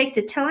obvious you take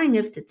the telling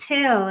of the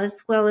tale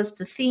as well as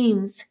the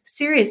themes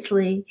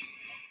seriously.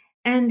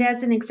 And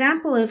as an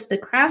example of the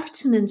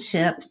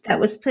craftsmanship that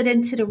was put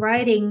into the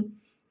writing,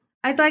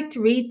 I'd like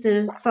to read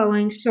the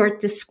following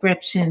short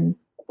description.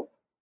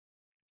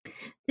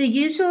 The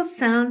usual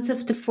sounds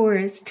of the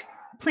forest,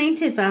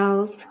 plaintive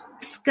owls,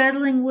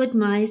 scuttling wood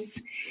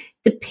mice,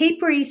 the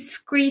papery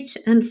screech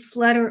and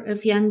flutter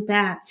of young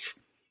bats,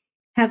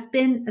 have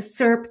been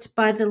usurped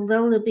by the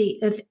lullaby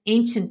of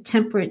ancient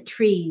temperate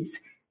trees,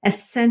 a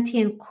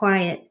sentient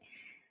quiet,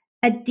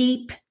 a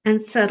deep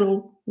and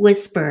subtle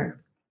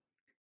whisper.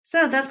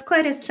 So that's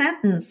quite a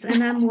sentence,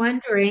 and I'm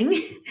wondering,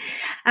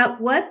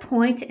 at what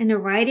point in the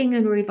writing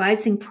and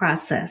revising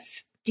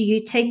process do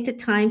you take the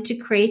time to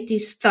create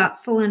these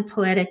thoughtful and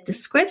poetic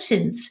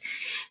descriptions?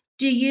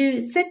 Do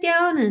you sit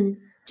down and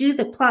do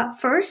the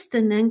plot first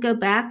and then go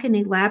back and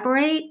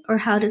elaborate, or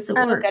how does it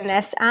work? Oh,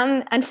 goodness.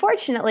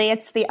 Unfortunately,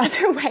 it's the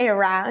other way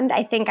around.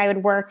 I think I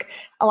would work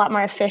a lot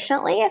more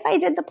efficiently if I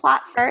did the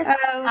plot first.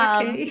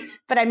 Oh, okay.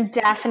 But I'm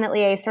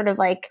definitely a sort of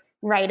like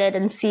write it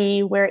and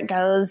see where it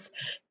goes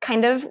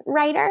kind of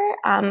writer.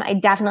 I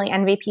definitely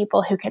envy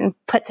people who can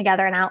put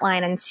together an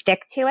outline and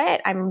stick to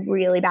it. I'm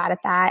really bad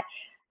at that.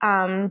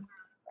 I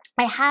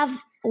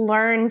have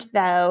learned,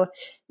 though,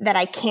 that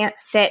I can't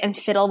sit and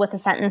fiddle with a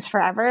sentence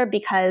forever,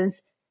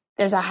 because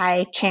there's a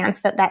high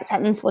chance that that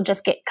sentence will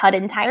just get cut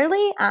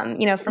entirely.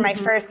 For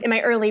in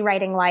my early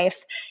writing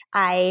life,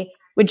 I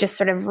would just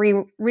sort of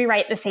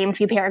rewrite the same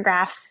few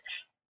paragraphs.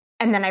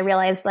 And then I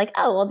realized, like,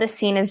 oh, well, this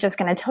scene is just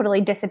going to totally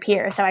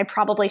disappear. So I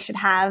probably should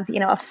have,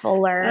 a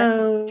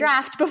fuller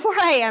draft before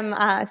I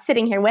am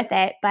sitting here with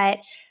it. But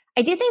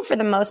I do think for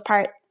the most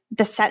part,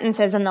 the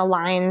sentences and the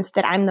lines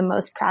that I'm the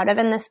most proud of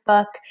in this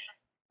book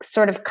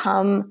sort of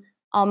come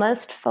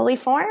almost fully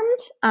formed.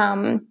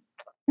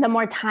 The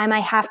more time I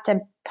have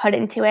to put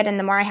into it and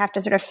the more I have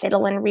to sort of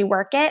fiddle and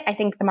rework it, I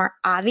think the more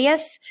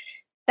obvious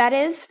that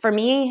is for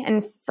me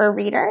and for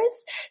readers.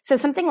 So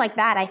something like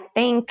that, I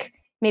think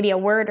maybe a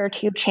word or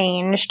two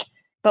changed,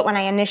 but when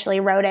I initially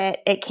wrote it,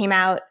 it came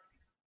out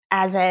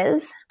as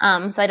is.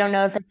 So I don't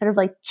know if it's sort of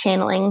like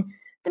channeling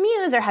the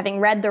muse or having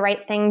read the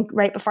right thing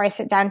right before I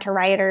sit down to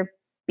write, or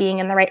being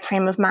in the right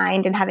frame of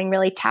mind and having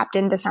really tapped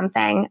into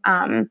something.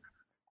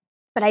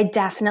 But I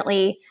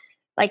definitely,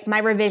 like, my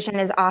revision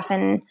is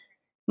often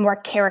more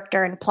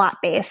character and plot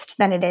based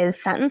than it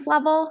is sentence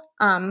level,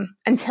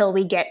 until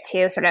we get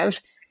to sort of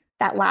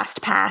that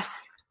last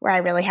pass where I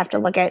really have to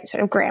look at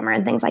sort of grammar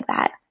and things like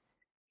that.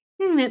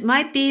 It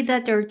might be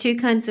that there are two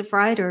kinds of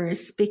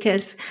writers,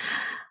 because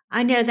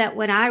I know that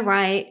when I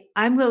write,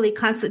 I'm really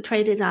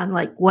concentrated on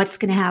like, what's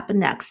going to happen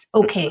next?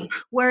 Okay,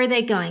 where are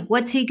they going?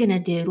 What's he going to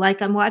do?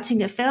 Like, I'm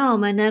watching a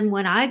film, and then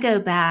when I go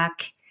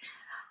back,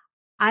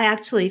 I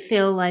actually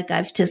feel like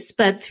I've just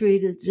sped through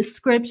the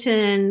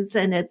descriptions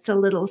and it's a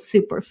little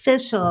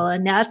superficial.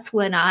 And that's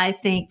when I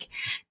think,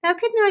 now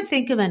couldn't I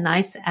think of a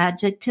nice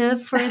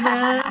adjective for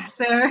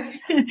this?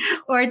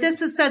 Or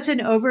this is such an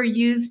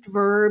overused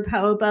verb.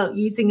 How about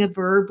using a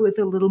verb with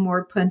a little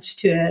more punch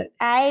to it?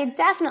 I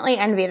definitely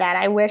envy that.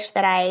 I wish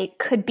that I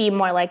could be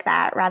more like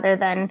that rather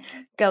than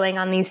going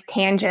on these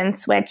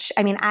tangents, which,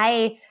 I mean,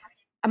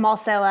 I'm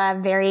also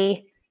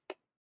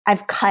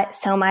I've cut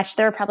so much.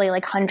 There were probably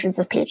like hundreds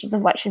of pages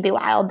of What Should Be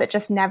Wild that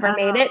just never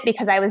made it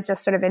because I was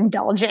just sort of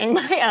indulging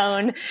my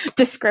own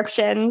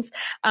descriptions.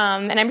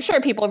 And I'm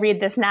sure people read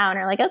this now and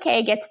are like,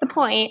 okay, get to the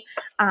point.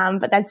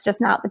 But that's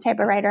just not the type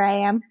of writer I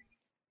am.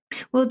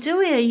 Well,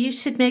 Julia, you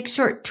should make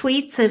short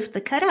tweets of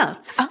the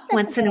cutouts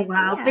once in a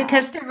while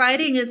because the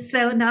writing is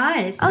so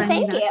nice. Oh,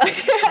 thank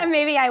you.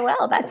 Maybe I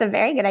will. That's a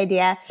very good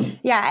idea.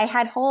 Yeah, I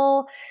had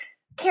whole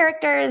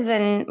characters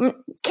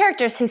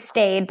who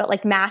stayed, but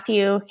like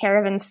Matthew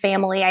Harrivan's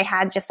family, I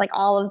had just like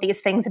all of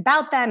these things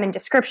about them and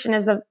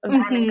descriptions of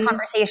them and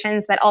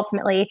conversations that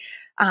ultimately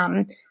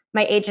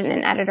my agent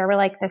and editor were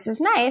like, this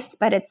is nice,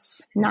 but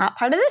it's not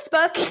part of this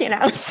book,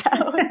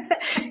 so.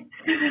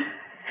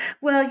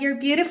 Well, your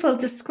beautiful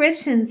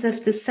descriptions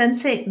of the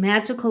Sensate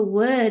magical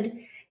wood,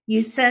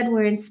 you said,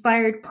 were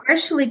inspired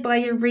partially by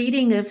your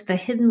reading of The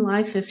Hidden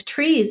Life of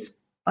Trees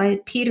by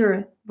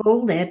Peter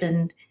Volleb.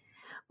 And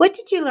what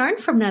did you learn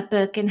from that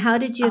book, and how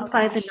did you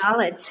apply the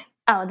knowledge?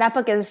 Oh, that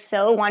book is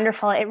so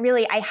wonderful.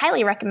 I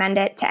highly recommend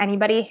it to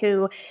anybody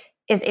who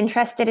is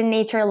interested in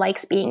nature,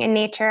 likes being in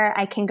nature.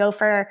 I can go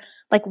for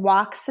like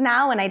walks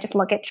now and I just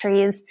look at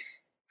trees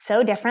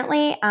so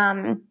differently.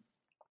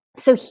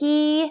 So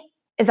he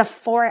is a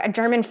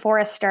German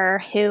forester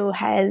who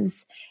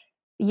has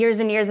years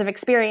and years of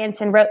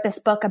experience and wrote this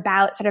book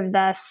about sort of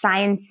the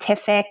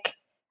scientific,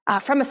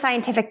 from a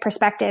scientific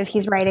perspective.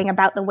 He's writing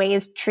about the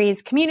ways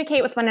trees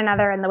communicate with one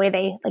another and the way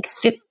they like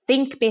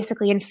think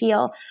basically and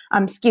feel.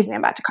 Excuse me,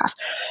 I'm about to cough.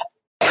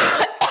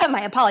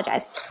 I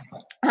apologize.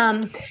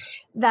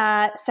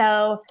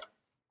 So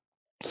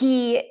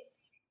he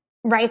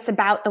writes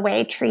about the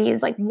way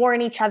trees like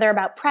warn each other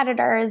about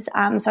predators.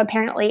 So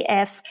apparently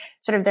if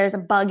sort of there's a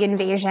bug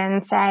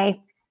invasion, say,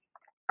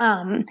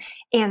 and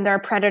there are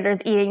predators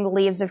eating the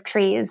leaves of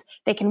trees,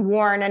 they can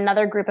warn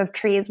another group of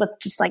trees with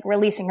just like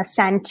releasing a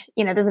scent.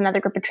 There's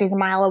another group of trees a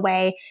mile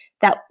away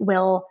that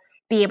will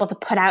be able to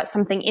put out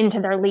something into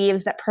their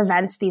leaves that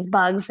prevents these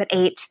bugs that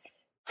ate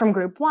from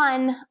group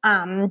one,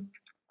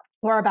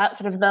 or about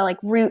sort of the like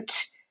root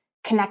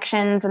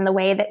connections and the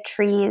way that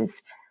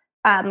trees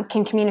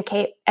can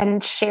communicate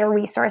and share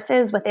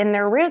resources within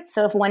their roots.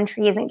 So if one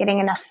tree isn't getting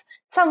enough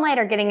sunlight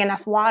or getting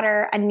enough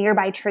water, a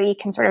nearby tree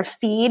can sort of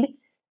feed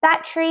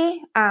that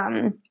tree.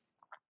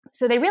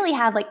 So they really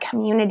have like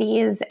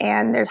communities,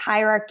 and there's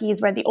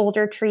hierarchies where the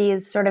older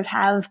trees sort of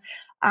have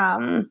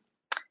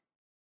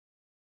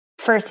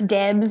first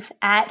dibs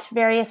at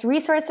various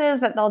resources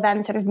that they'll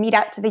then sort of mete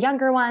out to the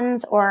younger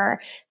ones, or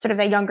sort of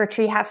the younger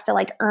tree has to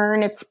like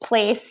earn its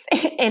place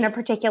in a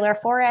particular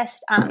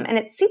forest. And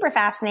it's super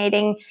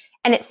fascinating.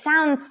 And it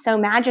sounds so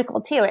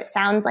magical too. It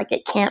sounds like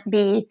it can't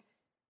be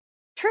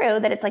true,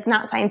 that it's like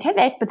not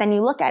scientific, but then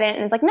you look at it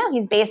and it's like, no,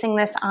 he's basing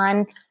this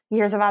on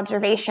years of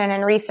observation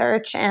and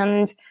research,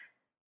 and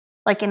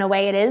like in a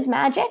way it is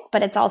magic,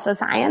 but it's also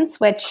science,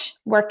 which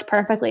worked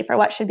perfectly for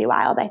What Should Be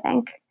Wild, I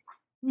think.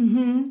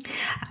 Mm-hmm.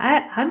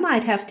 I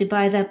might have to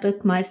buy that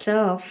book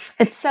myself.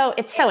 It's so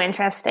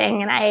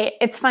interesting. And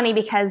it's funny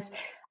because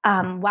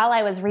while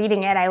I was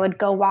reading it, I would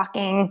go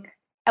walking.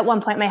 At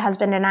one point, my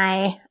husband and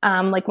I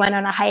like went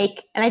on a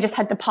hike, and I just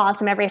had to pause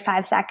him every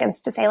 5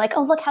 seconds to say like,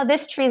 oh, look how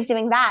this tree is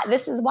doing that.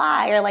 This is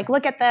why. Or like,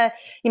 look at the,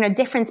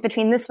 difference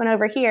between this one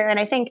over here.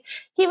 And I think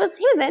he was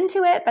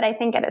into it, but I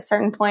think at a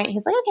certain point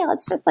he's like, okay,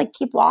 let's just like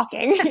keep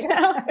walking,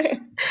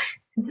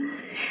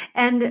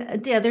 And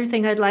the other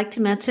thing I'd like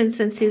to mention,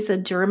 since he's a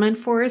German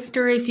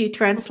forester, if you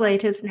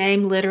translate his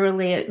name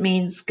literally, it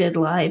means good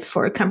life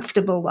or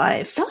comfortable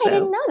life. Oh, I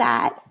didn't know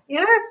that.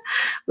 Yeah,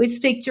 we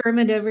speak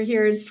German over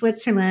here in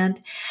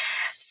Switzerland.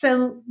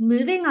 So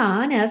moving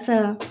on, as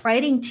a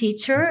writing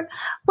teacher,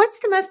 what's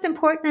the most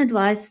important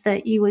advice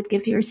that you would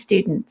give your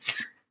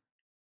students?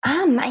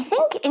 I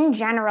think in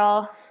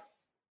general,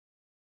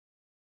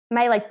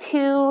 my like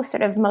 2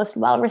 sort of most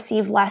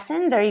well-received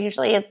lessons are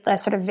usually the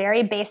sort of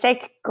very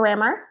basic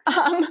grammar,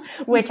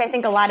 which I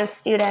think a lot of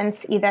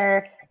students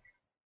either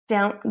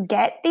don't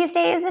get these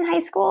days in high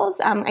schools.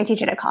 I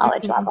teach at a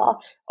college level,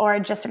 or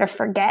just sort of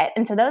forget.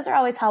 And so those are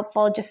always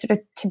helpful, just sort of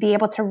to be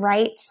able to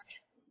write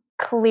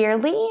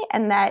clearly,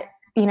 and that,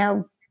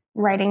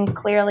 writing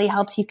clearly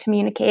helps you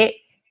communicate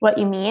what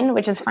you mean,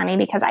 which is funny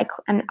because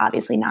I'm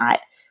obviously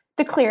not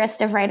the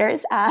clearest of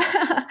writers,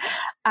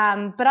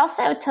 but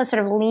also to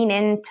sort of lean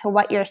into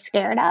what you're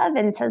scared of,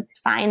 and to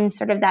find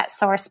sort of that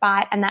sore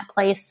spot and that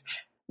place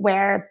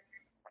where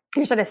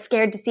you're sort of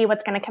scared to see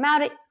what's going to come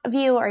out of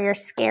you, or you're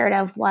scared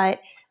of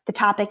what the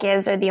topic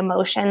is or the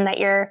emotion that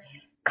you're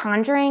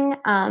conjuring.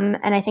 And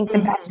I think the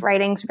best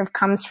writing sort of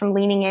comes from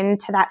leaning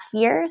into that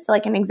fear. So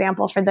like an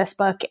example for this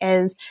book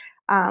is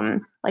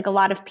like a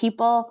lot of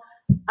people,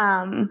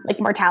 like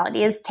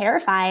mortality is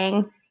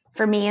terrifying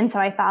for me. And so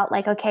I thought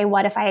like, okay,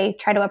 what if I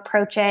try to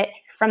approach it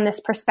from this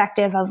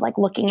perspective of like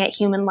looking at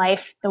human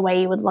life the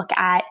way you would look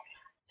at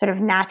sort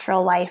of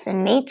natural life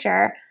in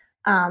nature,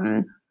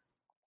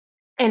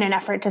 in an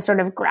effort to sort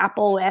of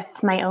grapple with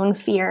my own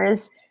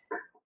fears.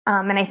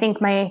 And I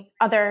think my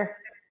other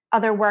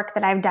work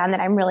that I've done that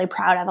I'm really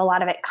proud of, a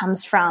lot of it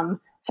comes from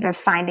sort of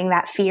finding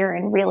that fear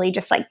and really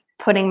just like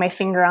putting my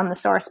finger on the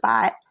sore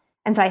spot.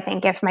 And so I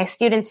think if my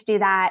students do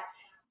that,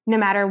 no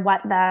matter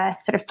what the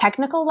sort of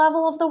technical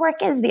level of the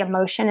work is, the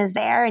emotion is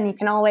there, and you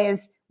can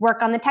always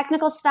work on the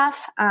technical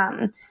stuff.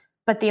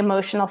 But the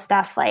emotional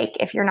stuff, like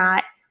if you're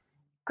not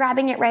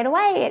grabbing it right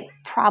away, it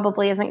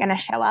probably isn't going to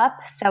show up.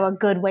 So a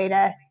good way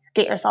to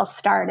get yourself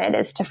started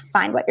is to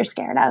find what you're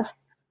scared of.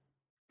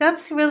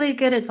 That's really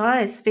good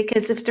advice,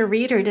 because if the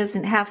reader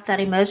doesn't have that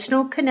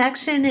emotional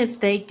connection,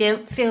 if they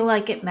don't feel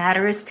like it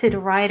matters to the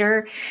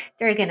writer,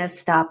 they're going to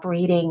stop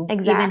reading,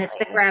 even if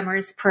the grammar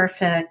is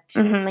perfect.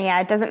 Mm-hmm, yeah,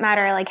 it doesn't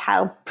matter like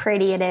how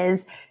pretty it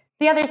is.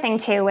 The other thing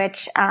too,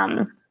 which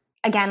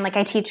again, like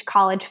I teach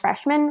college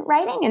freshmen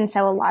writing, and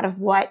so a lot of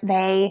what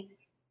they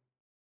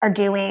are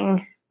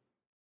doing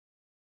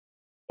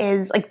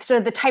is like, so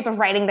the type of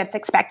writing that's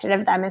expected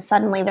of them is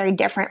suddenly very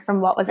different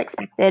from what was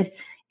expected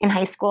in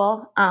high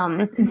school.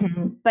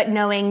 But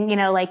knowing,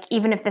 like,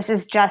 even if this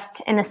is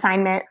just an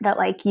assignment that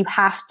like you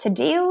have to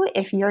do,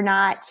 if you're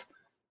not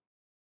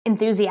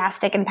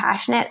enthusiastic and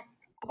passionate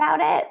about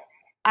it,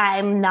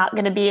 I'm not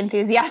going to be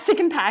enthusiastic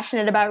and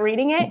passionate about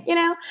reading it,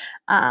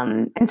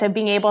 And so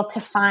being able to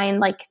find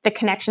like the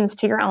connections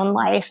to your own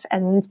life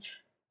and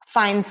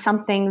find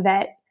something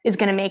that is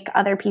going to make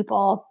other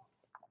people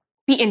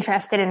be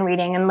interested in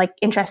reading and like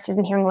interested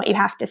in hearing what you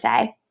have to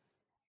say.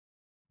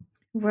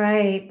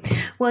 Right.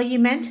 Well, you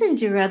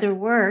mentioned your other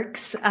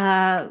works,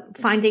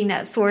 finding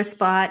that sore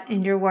spot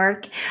in your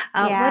work.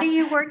 What are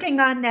you working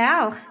on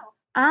now?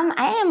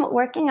 I am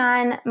working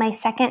on my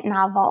second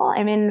novel.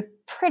 I'm in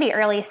pretty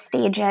early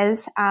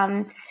stages.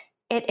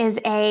 It is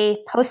a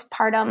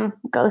postpartum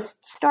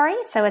ghost story.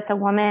 So it's a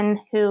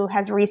woman who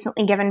has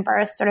recently given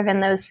birth sort of in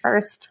those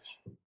first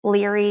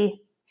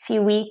bleary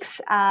few weeks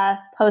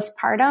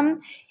postpartum.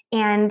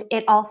 And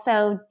it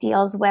also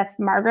deals with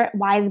Margaret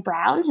Wise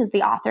Brown, who's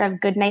the author of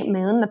Goodnight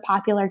Moon, the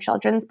popular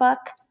children's book,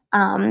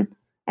 and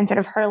sort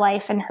of her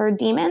life and her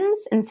demons.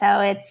 And so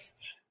it's,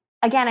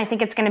 again, I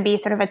think it's going to be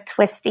sort of a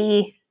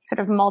twisty, sort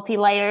of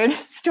multi-layered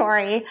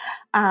story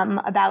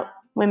about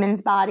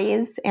women's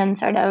bodies and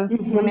sort of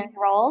women's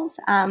roles.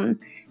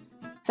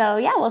 So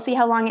yeah, we'll see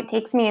how long it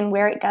takes me and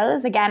where it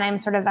goes. Again, I'm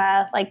sort of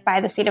a like by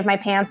the seat of my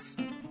pants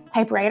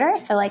type writer.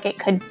 So like it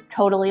could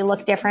totally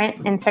look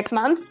different in 6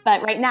 months,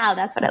 but right now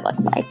that's what it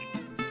looks like.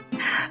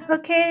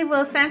 Okay,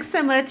 well, thanks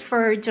so much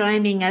for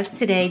joining us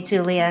today,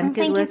 Julia.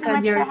 Good luck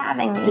on your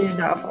new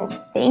novel.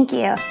 Thank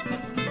you.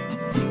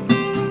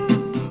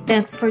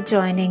 Thanks for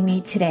joining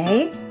me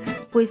today.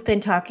 We've been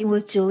talking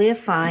with Julia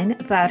Fine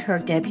about her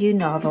debut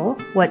novel,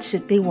 What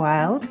Should Be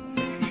Wild.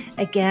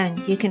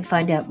 Again, you can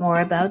find out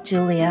more about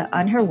Julia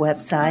on her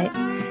website,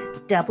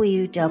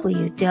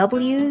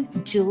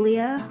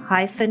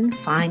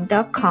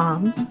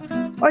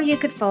 www.julia-fine.com, or you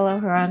could follow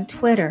her on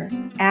Twitter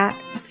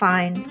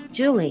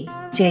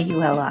 @FineJulie,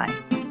 Juli.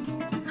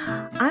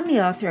 I'm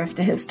the author of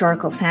the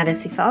historical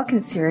fantasy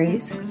Falcon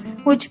series,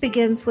 which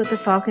begins with The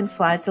Falcon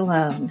Flies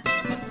Alone.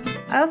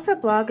 I also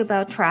blog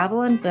about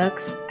travel and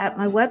books at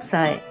my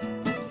website,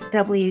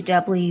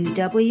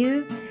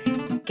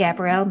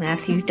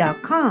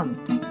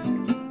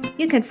 www.gabriellematthew.com.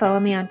 You can follow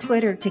me on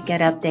Twitter to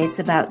get updates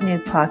about new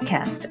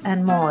podcasts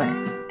and more,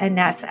 and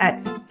that's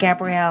at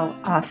Gabrielle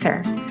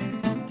Author.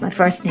 My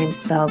first name is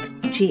spelled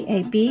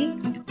Gabrielle,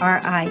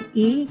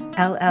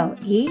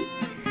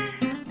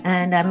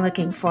 and I'm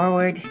looking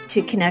forward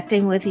to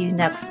connecting with you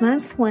next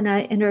month when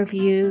I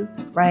interview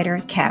writer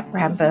Kat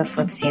Rambo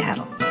from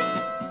Seattle.